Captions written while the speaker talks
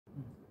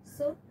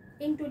So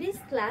in today's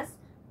class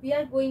we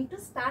are going to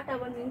start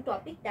our new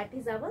topic, that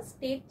is our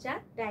state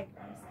chart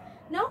diagrams.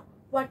 Now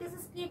what is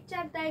a state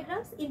chart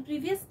diagrams? In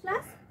previous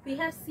class we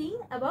have seen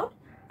about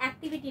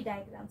activity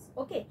diagrams.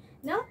 Okay,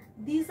 now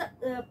these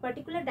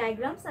particular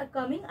diagrams are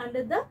coming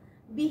under the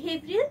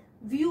behavioral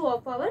view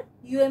of our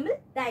UML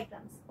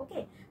diagrams.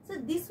 Okay,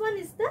 so this one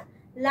is the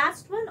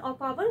last one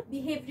of our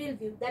behavioral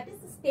view, that is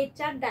the state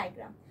chart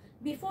diagram.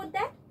 Before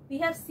that we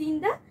have seen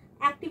the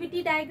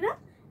activity diagram,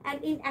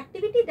 and in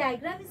activity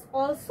diagram is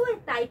also a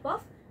type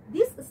of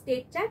this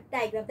state chart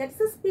diagram, that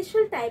is a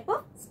special type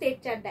of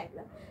state chart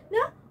diagram.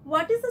 Now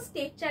what is a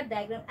state chart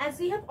diagram? As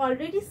we have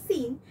already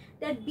seen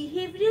that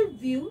behavioral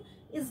view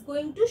is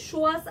going to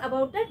show us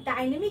about the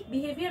dynamic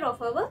behavior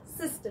of our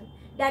system,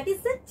 that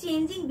is the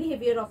changing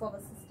behavior of our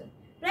system,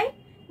 right?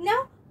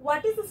 Now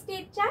what is a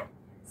state chart?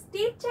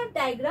 State chart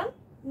diagram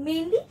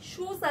mainly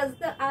shows us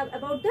the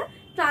about the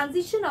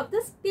transition of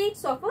the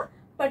states of a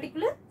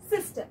particular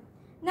system.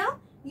 Now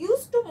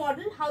used to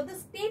model how the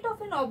state of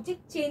an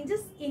object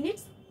changes in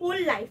its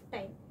whole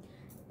lifetime.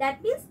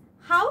 That means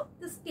how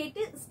the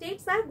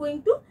states are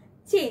going to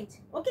change.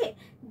 Okay,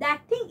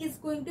 that thing is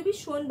going to be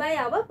shown by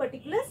our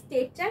particular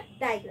state chart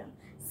diagram.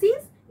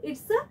 Since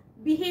it's a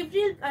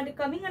behavioral and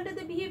coming under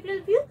the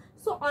behavioral view,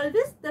 so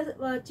always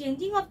the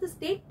changing of the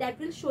state, that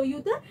will show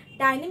you the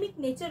dynamic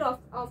nature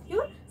of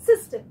your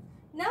system.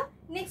 Now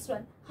next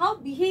one, how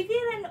behavior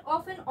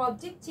of an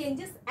object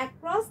changes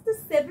across the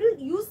several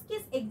use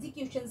case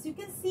executions. You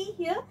can see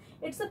here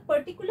it's a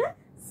particular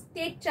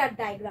state chart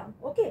diagram.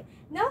 Okay,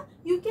 now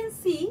you can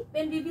see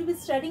when we will be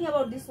studying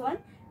about this one,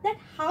 that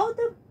how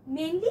the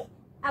mainly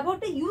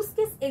about the use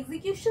case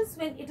executions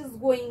when it is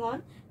going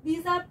on.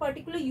 These are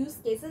particular use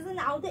cases and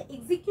how the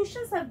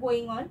executions are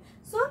going on.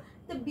 So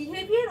the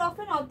behavior of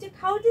an object,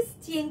 how it is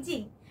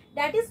changing,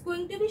 that is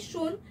going to be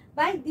shown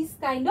by this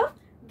kind of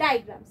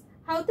diagrams,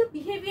 how the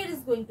behavior is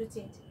going to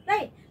change,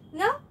 right?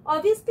 Now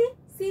obviously,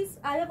 since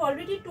I have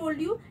already told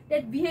you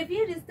that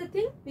behavior is the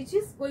thing which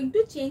is going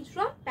to change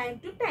from time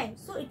to time,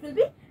 so it will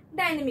be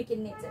dynamic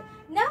in nature.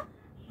 Now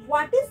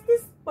what is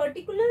this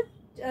particular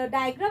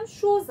diagram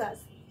shows us?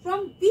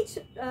 From which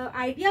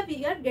idea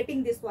we are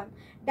getting this one?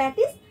 That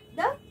is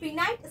the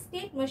finite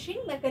state machine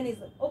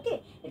mechanism.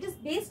 Okay, it is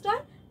based on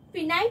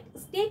finite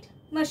state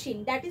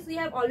machine, that is we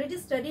have already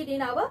studied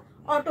in our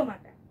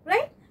automata,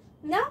 right?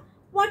 Now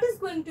what is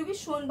going to be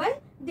shown by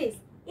this?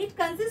 It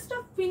consists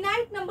of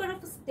finite number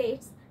of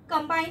states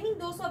combining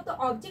those of the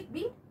object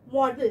being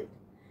modeled.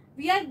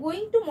 We are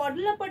going to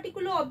model a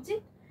particular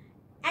object.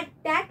 At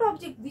that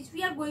object which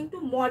we are going to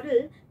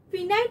model,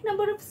 finite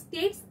number of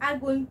states are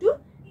going to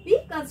be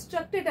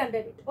constructed under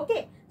it.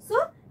 Okay,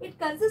 so it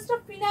consists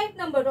of finite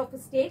number of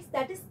states,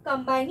 that is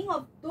combining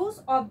of those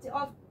of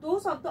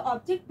the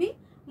object being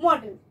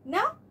modeled.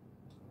 Now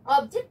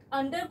object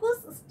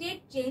undergoes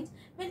state change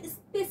when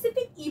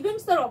specific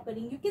events are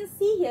occurring. You can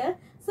see here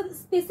some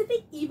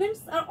specific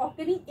events are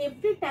occurring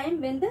every time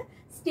when the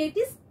state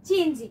is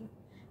changing.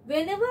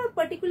 Whenever a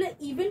particular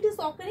event is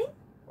occurring,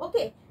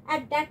 okay,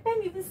 at that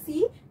time you will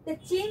see the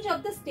change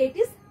of the state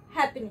is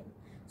happening.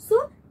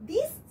 So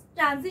this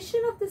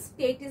transition of the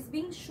state is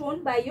being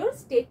shown by your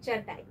state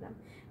chart diagram.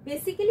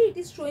 Basically it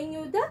is showing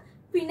you the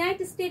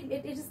finite state.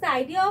 It is the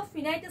idea of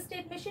finite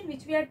state machine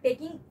which we are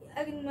taking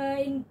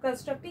in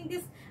constructing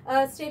this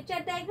state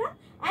chart diagram.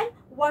 And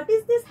what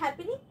is this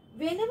happening?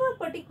 Whenever a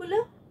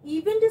particular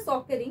event is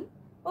occurring,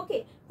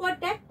 okay, for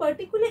that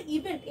particular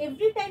event,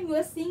 every time you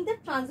are seeing the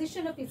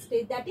transition of its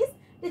state, that is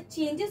the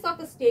changes of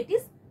a state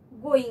is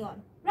going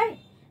on, right?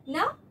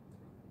 Now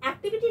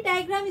activity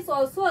diagram is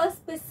also a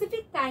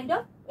specific kind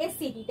of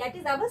SCD, that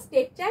is our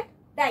state chart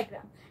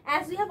diagram.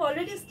 As we have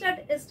already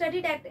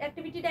studied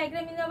activity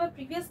diagram in our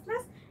previous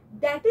class,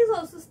 that is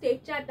also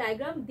state chart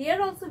diagram.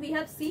 There also we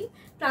have seen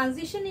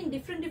transition in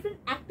different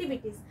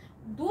activities.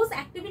 Those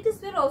activities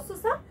were also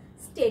some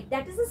state,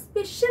 that is a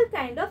special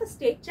kind of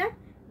state chart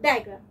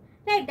diagram,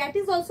 right? That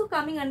is also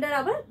coming under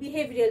our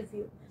behavioral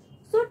view.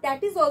 So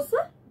that is also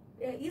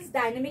is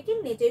dynamic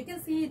in nature. You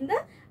can see in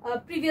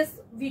the previous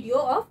video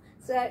of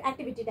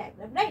activity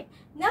diagram, right?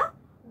 Now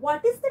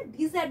what is the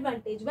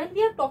disadvantage when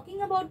we are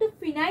talking about the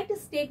finite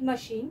state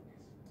machine?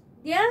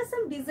 There are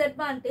some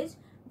disadvantage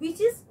which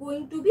is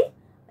going to be,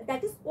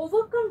 that is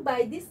overcome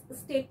by this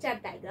state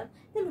chart diagram.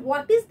 Then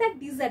what is that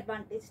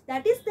disadvantage?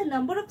 That is the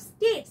number of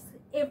states.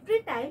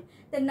 Every time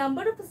the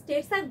number of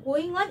states are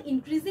going on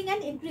increasing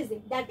and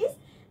increasing, that is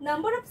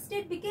number of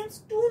states becomes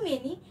too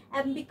many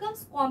and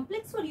becomes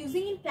complex for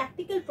using in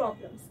practical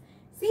problems.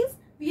 Since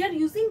we are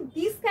using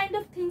these kind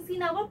of things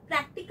in our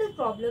practical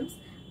problems,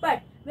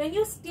 but when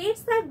your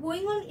states are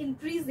going on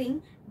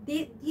increasing,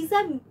 these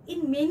are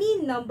in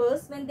many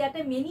numbers. When there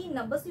are many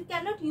numbers, you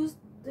cannot use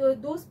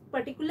those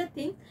particular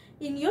things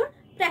in your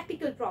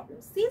practical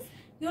problems. Since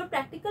your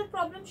practical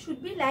problem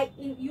should be like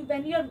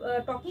when you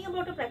are talking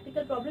about a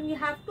practical problem, you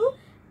have to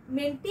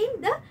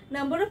maintain the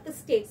number of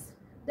states.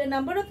 The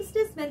number of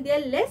states, when they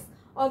are less,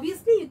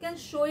 obviously you can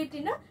show it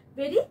in a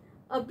very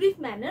brief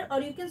manner,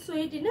 or you can show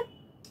it in a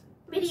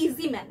very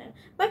easy manner.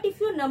 But if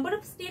your number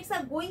of states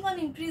are going on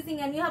increasing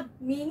and you have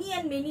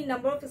many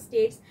number of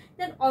states,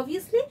 then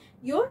obviously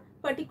your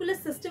particular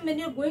system, when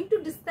you're going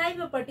to describe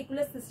your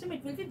particular system,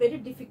 it will be very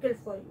difficult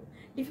for you,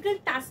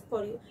 difficult task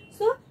for you.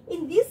 So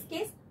in this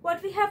case,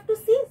 what we have to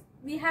see is,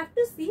 we have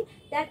to see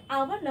that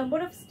our number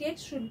of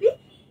states should be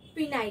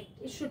finite.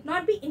 It should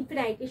not be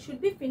infinite. It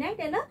should be finite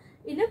and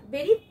in a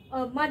very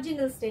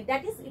marginal state.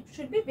 That is, it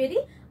should be very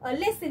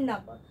less in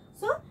number.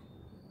 So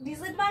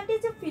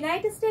disadvantage of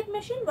finite state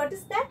machine, what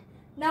is that?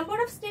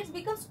 Number of states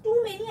becomes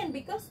too many and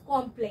becomes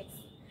complex.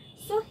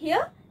 So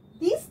here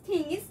this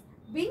thing is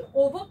being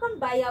overcome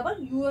by our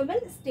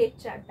UML state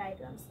chart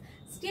diagrams.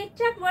 State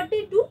chart, what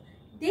they do?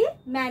 They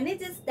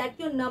manages that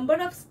your number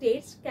of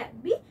states can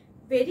be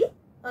very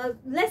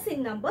less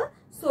in number,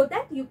 so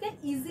that you can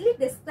easily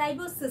describe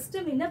your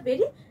system in a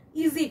very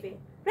easy way,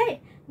 right?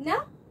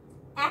 Now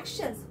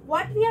actions,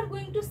 what we are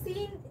going to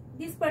see in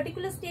this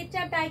particular state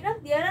chart diagram,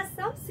 there are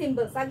some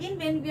symbols. Again,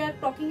 when we are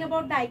talking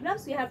about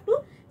diagrams, we have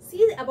to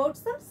see about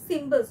some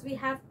symbols. We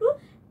have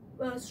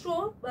to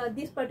show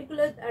these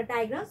particular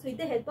diagrams with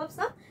the help of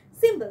some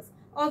symbols.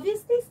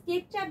 Obviously,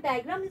 state chart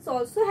diagram is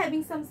also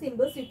having some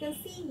symbols, you can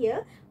see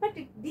here, but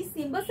these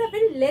symbols are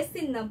very less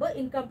in number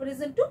in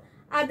comparison to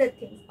other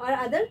things or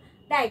other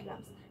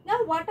diagrams. Now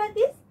what are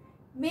these?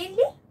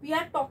 Mainly we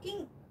are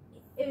talking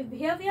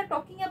here, we are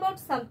talking about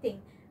something,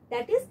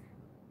 that is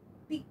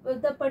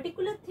the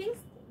particular things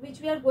which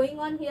we are going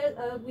on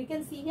here, we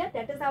can see here,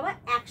 that is our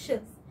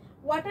actions.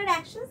 What are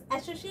actions?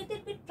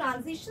 Associated with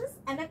transitions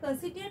and are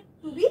considered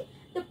to be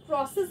the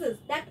processes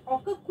that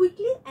occur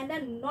quickly and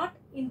are not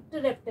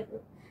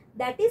interruptible.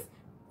 That is,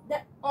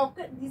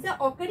 these are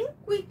occurring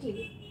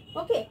quickly.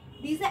 Okay,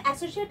 these are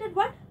associated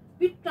what?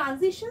 With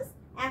transitions.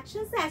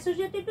 Actions are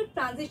associated with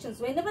transitions.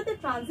 Whenever the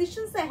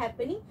transitions are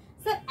happening,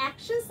 some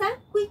actions are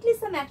quickly,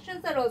 some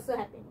actions are also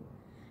happening.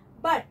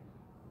 But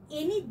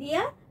they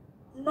are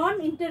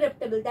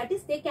non-interruptible. That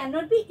is, they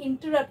cannot be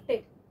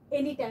interrupted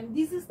anytime.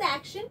 This is the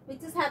action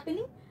which is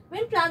happening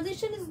when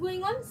transition is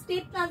going on,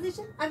 state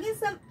transition, again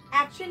some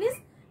action is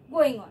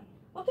going on.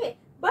 Okay,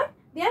 but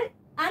they are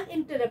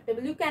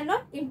uninterruptible. You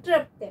cannot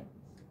interrupt them.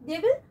 They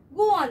will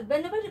go on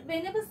whenever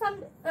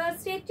some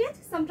state change,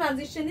 some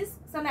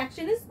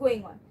action is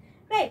going on.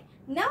 Right.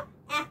 Now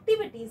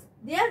activities,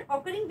 they are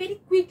occurring very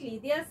quickly.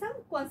 They are some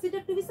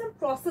considered to be some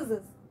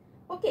processes.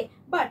 Okay,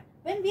 but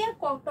when we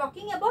are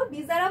talking about,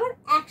 these are our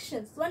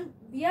actions. When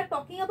we are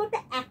talking about the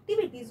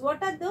activities,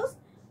 what are those?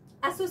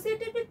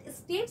 Associated with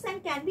states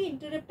and can be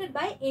interrupted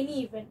by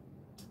any event.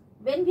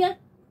 When we are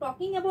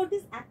talking about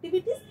these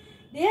activities,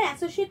 they are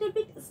associated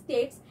with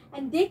states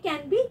and they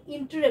can be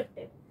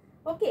interrupted.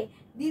 Okay,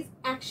 these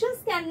actions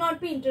cannot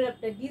be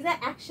interrupted. These are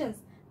actions.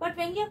 But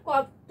when you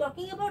are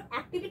talking about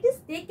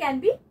activities, they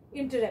can be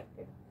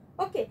interrupted.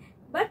 Okay,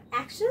 but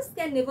actions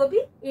can never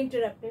be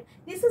interrupted.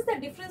 This is the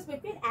difference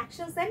between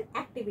actions and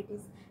activities.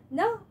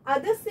 Now,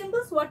 other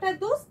symbols, what are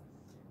those?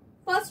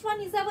 First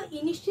one is our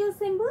initial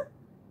symbol.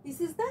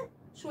 This is the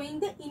showing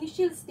the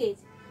initial stage.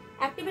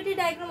 Activity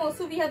diagram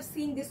also we have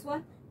seen this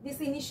one, this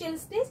initial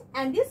stage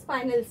and this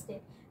final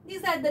state.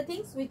 These are the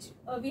things which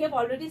we have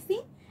already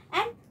seen,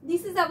 and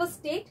this is our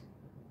state,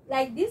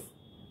 like this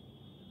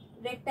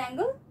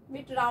rectangle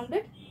with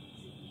rounded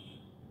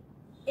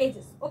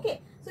edges.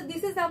 Okay, so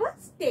this is our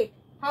state,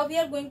 how we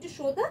are going to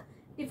show the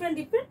different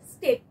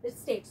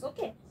states.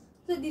 Okay,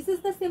 so this is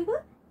the symbol,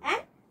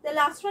 and the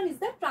last one is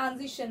the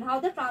transition, how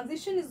the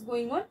transition is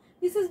going on.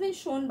 This has been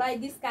shown by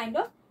this kind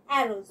of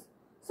arrows.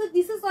 So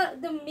this is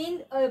the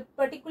main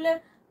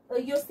particular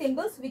your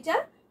symbols which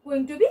are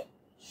going to be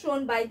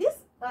shown by this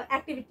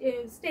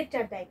state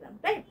chart diagram,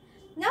 right?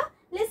 Now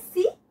let's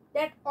see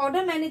that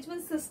order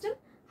management system,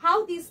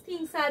 how these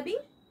things are being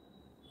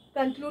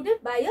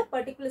concluded by a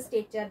particular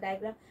state chart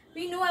diagram.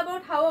 We know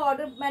about how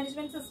order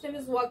management system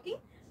is working.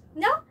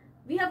 Now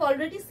we have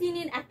already seen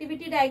in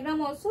activity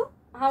diagram also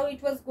how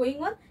it was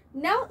going on.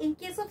 Now in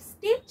case of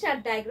state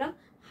chart diagram,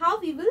 how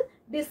we will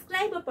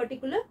describe a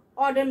particular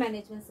order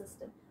management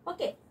system.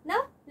 Okay,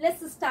 now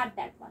let's start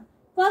that one.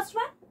 First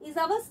one is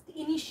our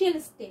initial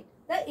state,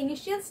 the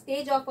initial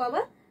stage of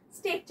our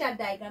state chart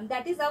diagram.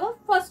 That is our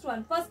first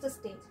one, first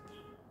stage.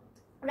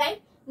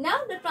 Right?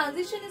 Now the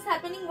transition is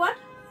happening what?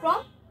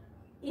 From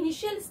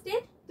initial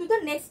state to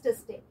the next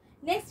state.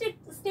 Next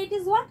state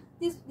is what?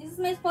 This is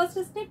my first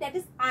state, that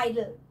is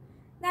idle.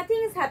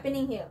 Nothing is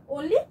happening here.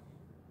 Only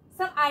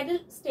some idle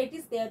state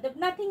is there.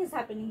 Nothing is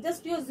happening.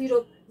 Just your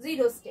zero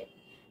state.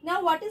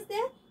 Now what is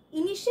there?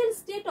 Initial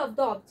state of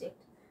the object.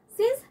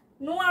 Since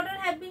no order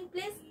have been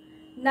placed,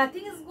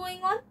 nothing is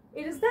going on.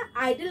 It is the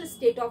idle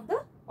state of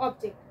the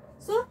object.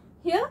 So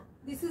here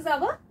this is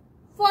our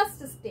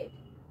first state.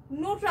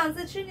 No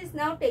transition is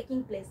now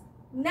taking place.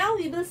 Now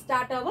we will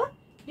start our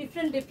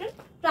different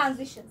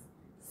transitions.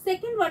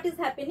 Second, what is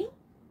happening?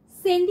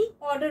 Sending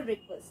order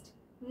request.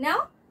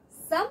 Now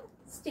some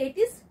state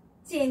is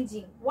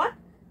changing. What?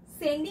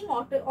 Sending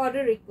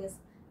order request.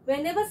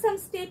 Whenever some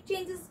state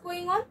change is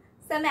going on,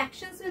 some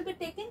actions will be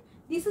taken.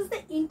 This is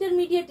the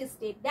intermediate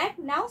state, that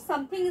now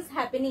something is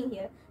happening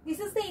here. This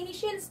is the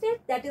initial state,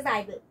 that is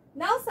idle.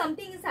 Now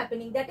something is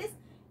happening, that is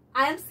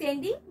I am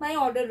sending my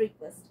order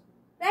request,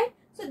 right?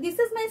 So this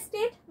is my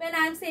state when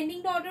I am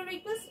sending the order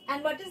request.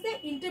 And what is the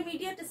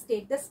intermediate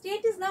state? The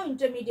state is now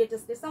intermediate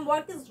state. Some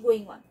work is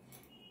going on.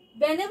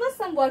 Whenever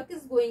some work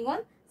is going on,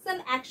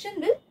 some action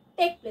will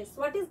take place.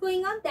 What is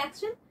going on? The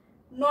action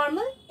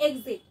normal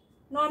exit.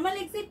 Normal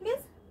exit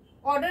means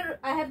order,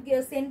 I have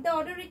sent the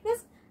order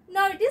request.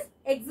 Now it is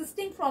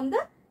existing from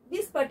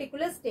this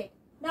particular state.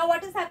 Now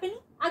what is happening?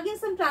 Again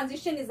some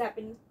transition is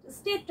happening.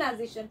 State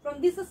transition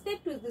from this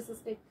state to this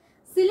state.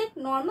 Select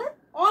normal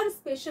or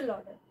special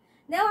order.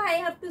 Now I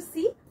have to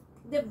see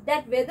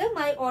that whether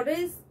my order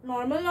is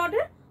normal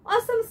order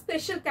or some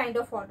special kind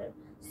of order.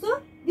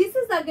 So this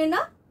is again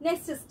a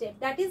next step,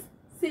 that is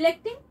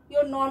selecting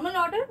your normal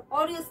order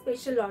or your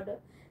special order.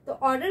 The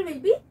order will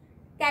be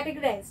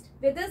categorized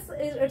whether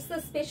it's a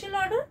special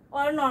order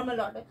or a normal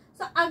order.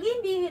 So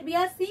again we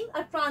are seeing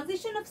a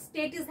transition of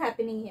state is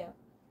happening here,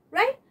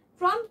 right?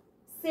 From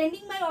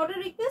sending my order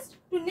request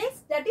to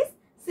next, that is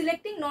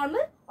selecting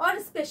normal or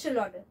special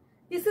order.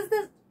 This is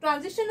the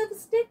transition of the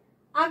state.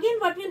 Again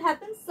what will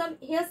happen? Some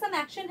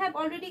action have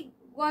already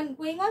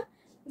going on,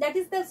 that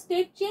is the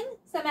state change.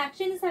 Some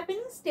action is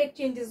happening, state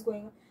change is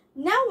going on.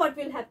 Now what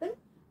will happen?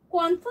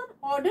 Confirm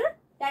order,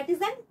 that is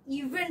an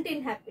event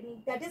in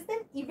happening, that is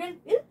an event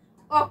will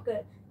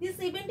occur. This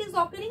event is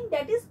occurring,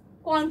 that is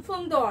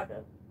confirm the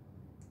order.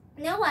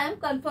 Now I am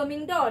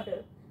confirming the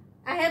order.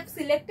 I have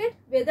selected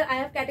whether I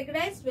have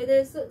categorized whether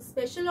it's a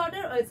special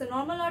order or it's a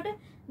normal order.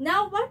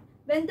 Now what?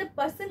 When the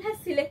person has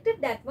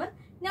selected that one,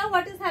 now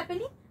what is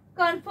happening?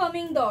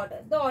 Confirming the order.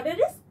 The order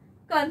is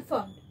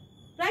confirmed,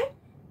 right?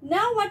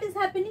 Now what is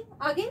happening?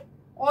 Again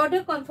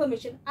order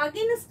confirmation.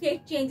 Again a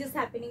state change is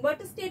happening.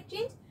 What is state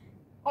change?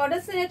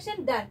 Order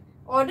selection done.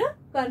 Order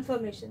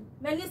confirmation.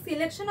 When your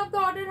selection of the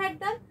order had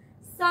done,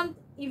 some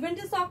event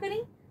is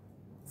occurring.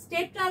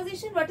 State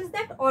transition, what is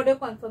that? Order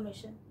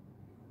confirmation.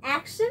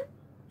 Action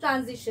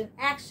transition.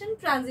 Action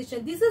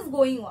transition. This is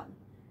going on,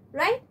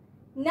 right?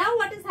 Now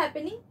what is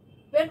happening?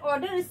 When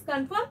order is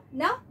confirmed,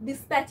 now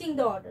dispatching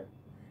the order.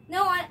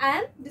 Now I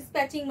am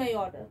dispatching my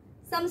order.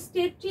 Some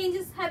state change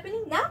is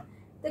happening. Now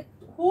the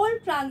whole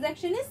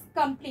transaction is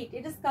complete.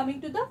 It is coming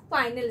to the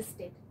final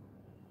state.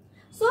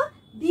 So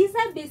these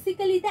are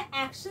basically the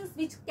actions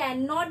which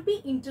cannot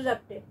be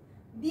interrupted.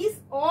 These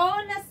all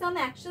are some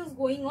actions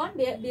going on.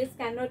 This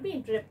cannot be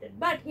interrupted.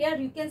 But here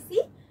you can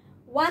see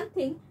one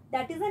thing,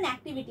 that is an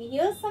activity.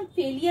 Here some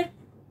failure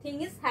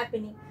thing is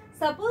happening.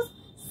 Suppose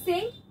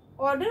send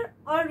order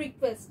or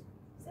request.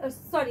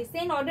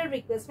 Send order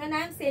request. When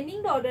I am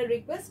sending the order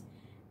request,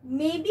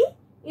 maybe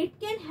it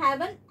can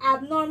have an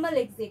abnormal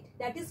exit,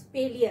 that is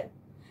failure.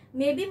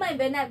 Maybe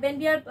when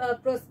we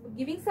are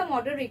giving some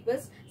order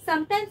request,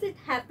 sometimes it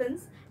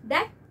happens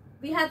that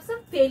we have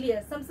some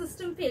failure, some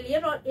system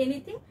failure or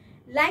anything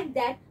like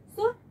that.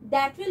 So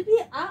that will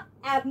be a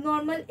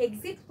abnormal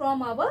exit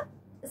from our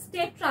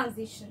state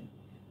transition.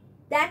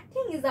 That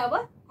thing is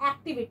our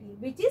activity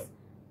which is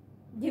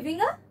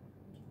giving a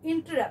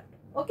interrupt.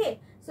 Okay,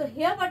 so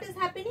here what is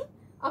happening?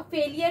 A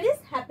failure is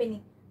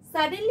happening.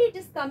 Suddenly it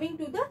is coming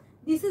to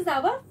this is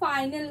our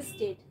final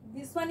state.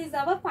 This one is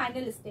our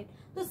final state.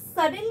 So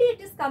suddenly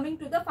it is coming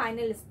to the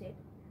final state.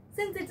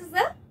 Since it is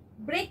a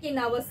break in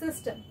our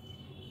system,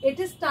 it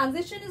is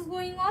transition is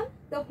going on.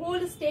 The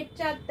whole state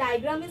chart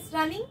diagram is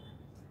running.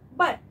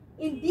 But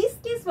in this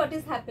case what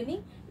is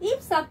happening?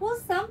 If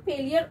suppose some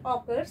failure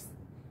occurs,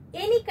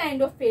 any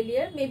kind of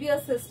failure, maybe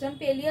a system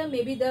failure,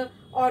 maybe the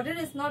order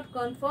is not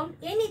confirmed,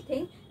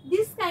 anything,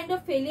 this kind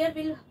of failure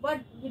will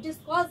which is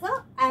cause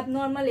a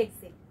abnormal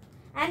exit,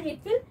 and it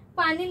will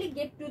finally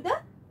get to the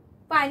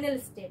final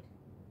state,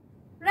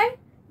 right?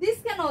 This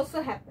can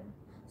also happen.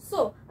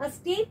 So a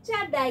state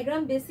chart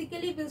diagram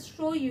basically will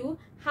show you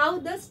how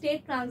the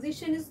state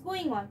transition is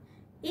going on.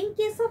 In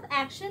case of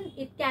action,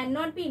 it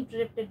cannot be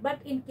interrupted, but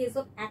in case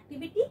of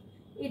activity,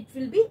 it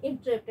will be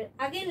interrupted.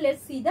 Again,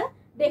 let's see the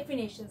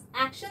definitions.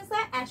 Actions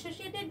are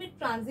associated with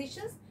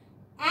transitions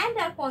and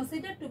are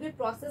considered to be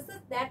processes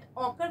that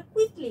occur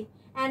quickly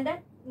and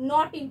are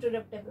not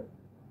interruptible.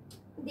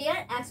 They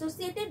are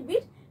associated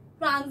with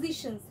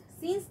transitions,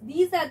 since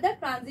these are the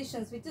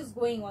transitions which is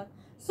going on.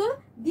 So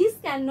these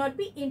cannot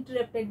be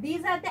interrupted.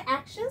 These are the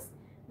actions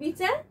which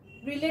are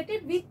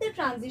related with the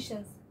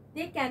transitions.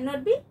 They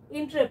cannot be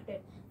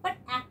interrupted. But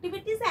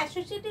activities are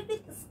associated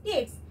with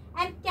states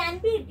and can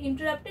be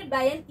interrupted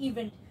by an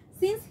event.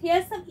 Since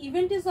here some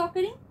event is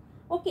occurring,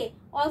 okay,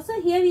 also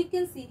here you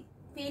can see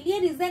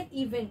failure is an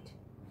event.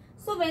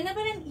 So whenever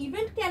an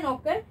event can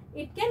occur,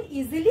 it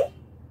is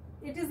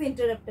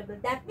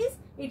interruptible. That means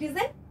it is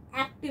an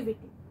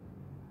activity,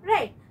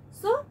 right?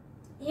 So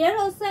here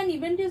also an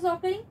event is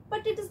occurring,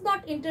 but it is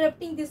not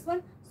interrupting this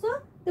one.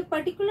 So the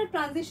particular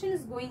transition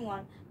is going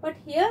on, but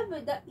here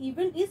the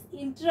event is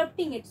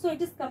interrupting it. So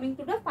it is coming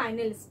to the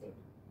final state.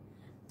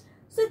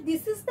 So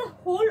this is the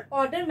whole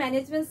order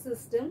management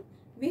system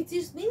which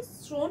is being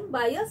shown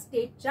by a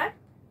state chart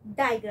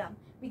diagram,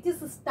 which is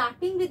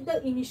starting with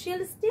the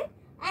initial state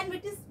and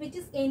which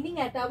is ending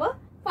at our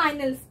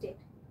final state,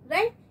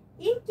 right?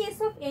 In case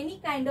of any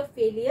kind of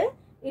failure,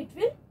 it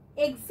will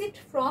exit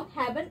from,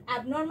 have an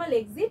abnormal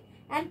exit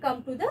and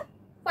come to the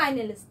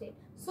final state.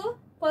 So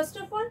first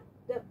of all,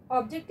 the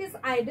object is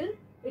idle.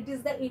 It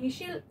is the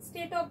initial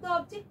state of the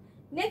object.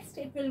 Next,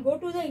 it will go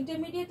to the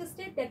intermediate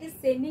state, that is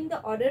sending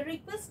the order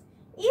request.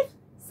 If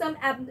some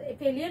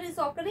failure is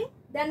occurring,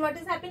 then what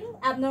is happening?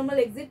 Abnormal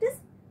exit is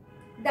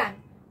done.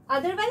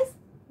 Otherwise,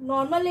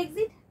 normal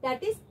exit,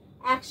 that is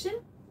action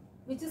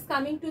which is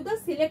coming to the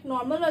select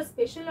normal or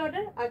special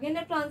order, again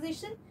a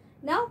transition.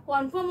 Now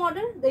confirm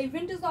order, the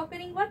event is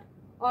occurring what?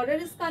 Order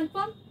is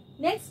confirmed.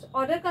 Next,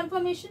 order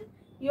confirmation,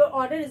 your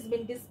order is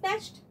been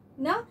dispatched.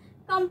 Now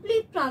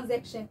complete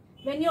transaction,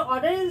 when your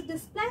order is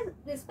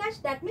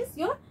dispatched, that means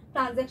your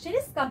transaction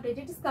is complete,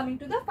 it is coming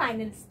to the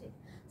final state.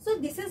 So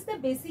this is the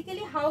basically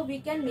how we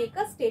can make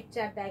a state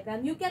chart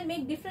diagram. You can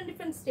make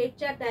different state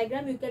chart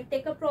diagram. You can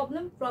take a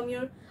problem from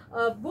your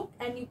book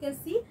and you can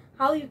see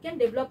how you can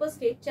develop a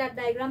state chart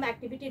diagram,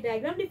 activity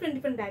diagram,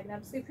 different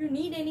diagrams. So if you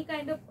need any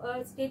kind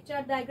of state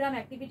chart diagram,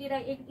 activity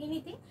diagram,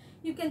 anything,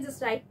 you can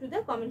just write to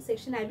the comment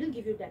section. I will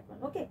give you that one.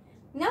 Okay.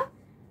 Now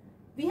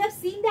we have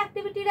seen the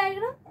activity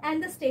diagram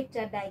and the state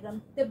chart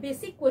diagram. The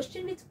basic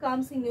question which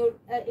comes in your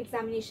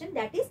examination,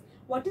 that is,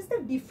 what is the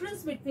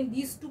difference between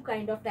these two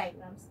kind of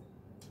diagrams?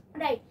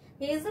 Right,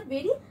 here is a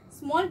very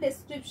small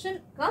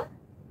description come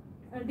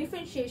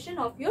differentiation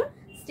of your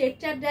state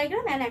chart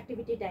diagram and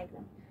activity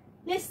diagram.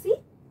 Let's see.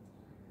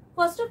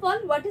 First of all,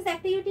 what is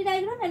activity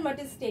diagram and what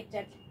is state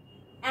chart?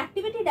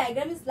 Activity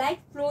diagram is like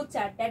flow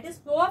chart, that is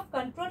flow of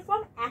control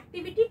from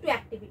activity to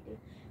activity.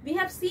 We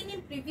have seen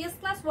in previous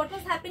class what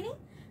was happening.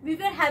 We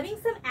were having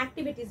some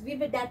activities.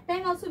 That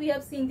time also we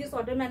have seen this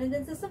order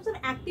management system, some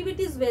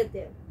activities were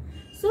there.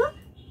 So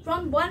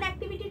from one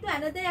activity to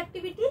another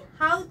activity,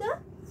 how the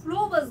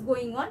flow was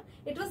going on,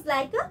 it was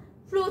like a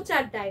flow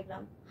chart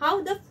diagram,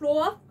 how the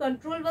flow of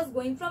control was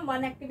going from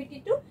one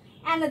activity to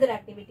another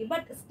activity.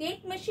 But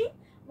state machine,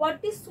 what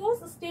is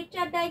shows state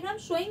chart diagram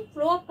showing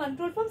flow of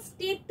control from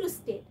state to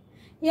state.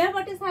 Here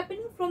what is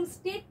happening, from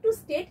state to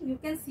state you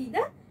can see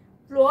the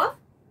flow of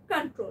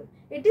control.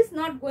 It is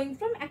not going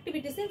from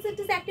activity, since it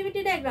is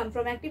activity diagram,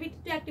 from activity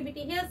to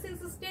activity. Here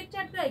since state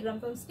chart diagram,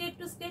 from state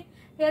to state,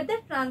 here the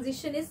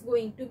transition is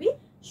going to be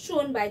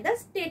shown by the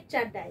state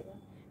chart diagram,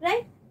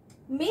 right?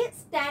 May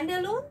stand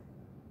alone,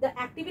 the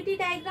activity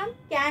diagram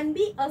can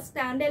be a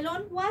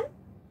standalone one,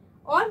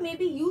 or may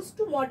be used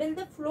to model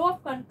the flow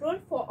of control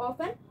of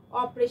an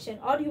operation.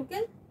 Or you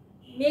can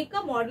make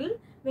a model,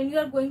 when you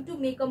are going to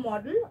make a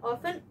model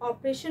of an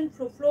operation,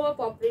 flow of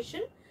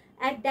operation,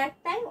 at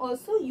that time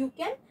also you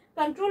can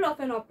control of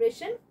an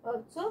operation,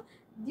 also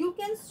you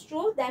can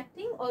show that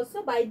thing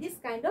also by this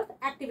kind of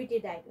activity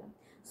diagram.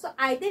 So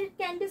either it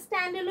can be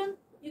standalone,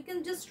 you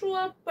can just show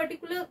a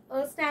particular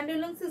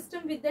standalone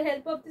system with the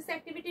help of this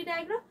activity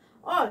diagram,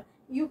 or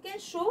you can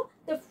show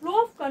the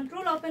flow of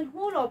control of an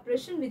whole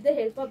operation with the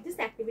help of this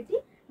activity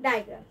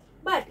diagram.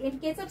 But in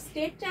case of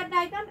state chart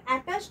diagram,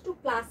 attached to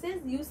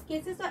classes, use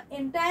cases, or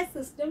entire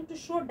system to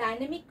show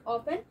dynamics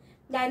of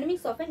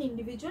an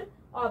individual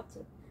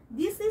object.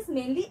 This is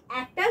mainly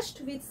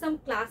attached with some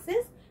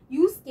classes,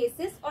 use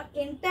cases, or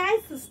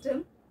entire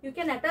system. You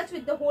can attach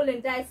with the whole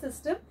entire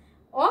system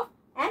of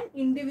an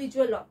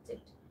individual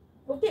object.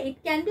 Okay,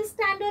 it can be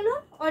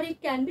standalone or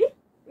it can be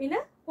in a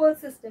whole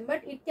system,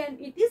 but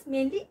it is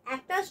mainly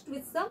attached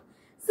with some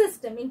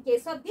system in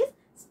case of this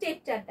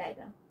state chart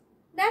diagram.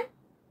 Then,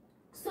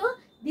 so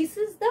this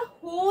is the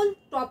whole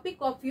topic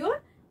of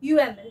your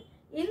UML.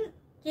 In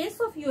case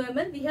of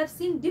UML, we have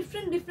seen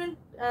different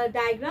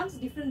diagrams,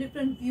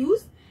 different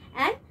views,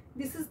 and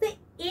this is the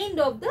end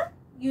of the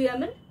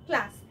UML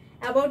class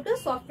about the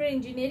software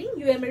engineering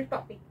UML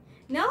topic.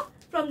 Now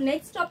from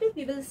next topic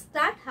we will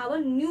start our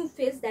new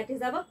phase, that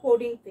is our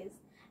coding phase,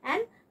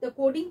 and the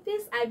coding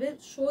phase I will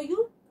show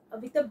you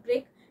with a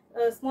break,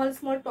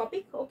 small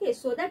topic, okay,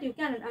 so that you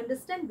can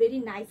understand very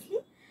nicely.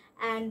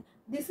 And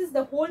this is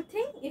the whole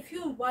thing. If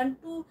you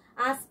want to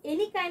ask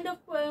any kind of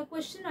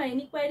question or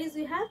any queries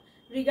you have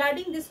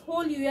regarding this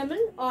whole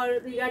UML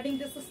or regarding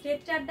this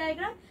state chart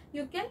diagram,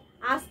 you can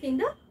ask in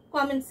the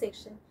comment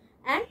section.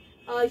 And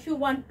if you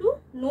want to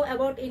know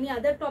about any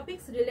other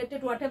topics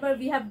related whatever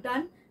we have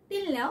done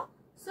till now,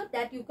 so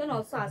that you can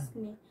also ask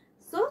me.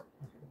 So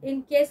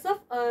in case of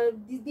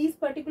these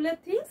particular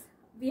things,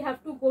 we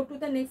have to go to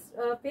the next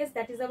phase,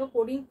 that is our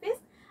coding phase.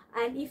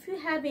 And if you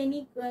have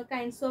any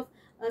kinds of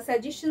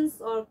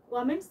suggestions or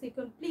comments, you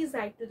can please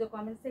write to the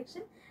comment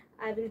section.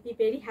 I will be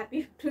very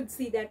happy to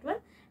see that one.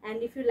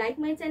 And if you like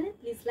my channel,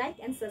 please like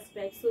and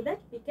subscribe so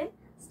that we can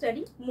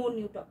study more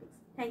new topics.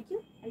 Thank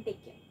you and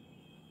take care.